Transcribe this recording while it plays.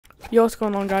Yo, what's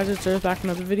going on, guys? It's Earth back with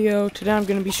another video. Today I'm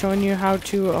going to be showing you how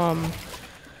to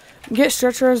get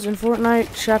stretch res in Fortnite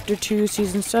Chapter 2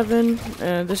 Season 7.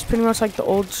 This is pretty much like the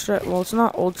old stretch, well, it's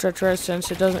not old stretch res since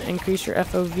it doesn't increase your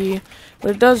FOV,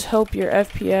 but it does help your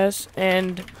FPS,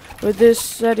 and with this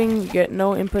setting you get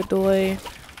no input delay.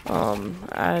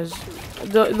 As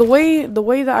the way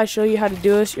that I show you how to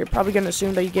do this, you're probably going to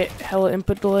assume that you get hella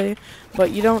input delay,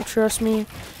 but you don't, trust me.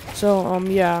 So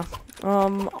yeah.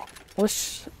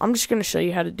 I'm just gonna show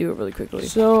you how to do it really quickly.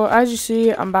 So as you see,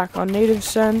 I'm back on native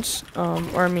sense,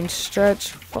 or I mean stretch.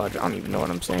 Fudge, I don't even know what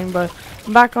I'm saying, but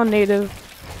I'm back on native.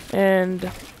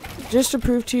 And just to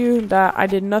prove to you that I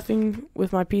did nothing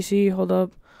with my PC, hold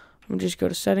up. I'm gonna just go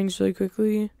to settings really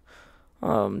quickly.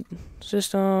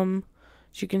 System,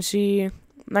 as you can see,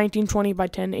 1920 by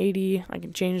 1080. I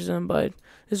can change them, but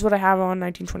this is what I have on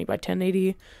 1920 by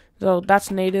 1080. So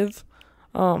that's native.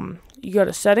 You go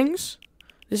to settings.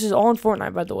 This is all in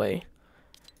Fortnite, by the way.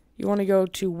 You want to go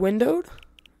to windowed,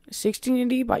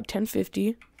 1680 by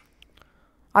 1050.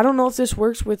 I don't know if this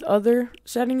works with other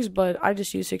settings, but I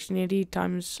just use 1680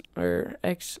 times or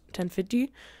x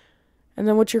 1050. And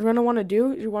then what you're going to want to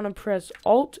do is you want to press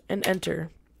Alt and Enter.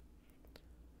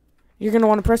 You're going to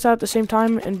want to press that at the same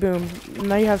time, and boom.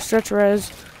 Now you have stretch res.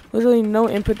 Literally no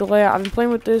input delay. I've been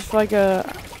playing with this for like a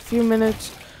few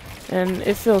minutes, and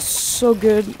it feels so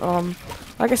good.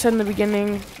 Like I said in the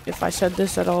beginning, if I said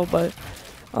this at all, but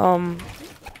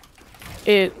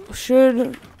it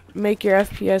should make your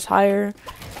FPS higher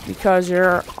because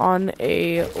you're on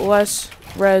a less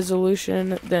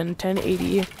resolution than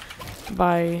 1080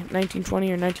 by 1920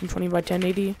 or 1920 by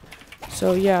 1080.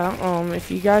 So yeah,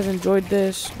 if you guys enjoyed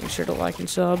this, make sure to like and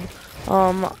sub.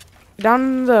 I'll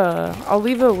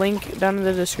leave a link down in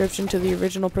the description to the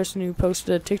original person who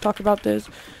posted a TikTok about this,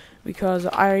 because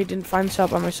I didn't find this out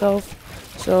by myself.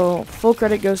 So full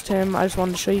credit goes to him. I just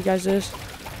wanted to show you guys this.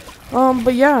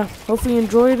 But yeah, hopefully you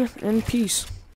enjoyed, and peace.